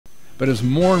But as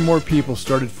more and more people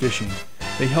started fishing,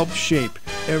 they helped shape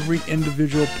every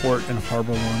individual port and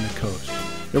harbor along the coast.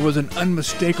 There was an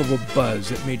unmistakable buzz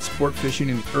that made sport fishing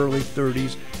in the early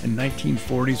 30s and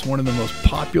 1940s one of the most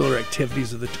popular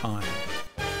activities of the time.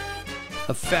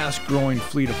 A fast-growing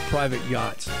fleet of private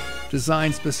yachts,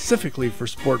 designed specifically for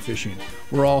sport fishing,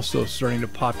 were also starting to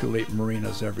populate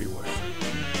marinas everywhere.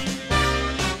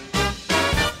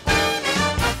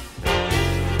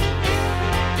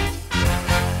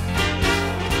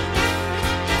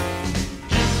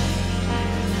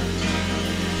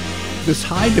 This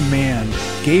high demand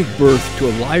gave birth to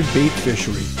a live bait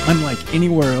fishery unlike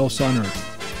anywhere else on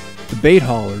Earth. The bait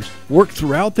haulers worked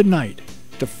throughout the night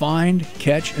to find,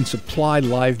 catch, and supply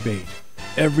live bait.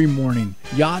 Every morning,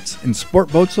 yachts and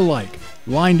sport boats alike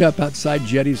lined up outside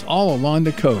jetties all along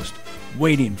the coast,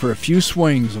 waiting for a few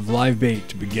swings of live bait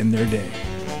to begin their day.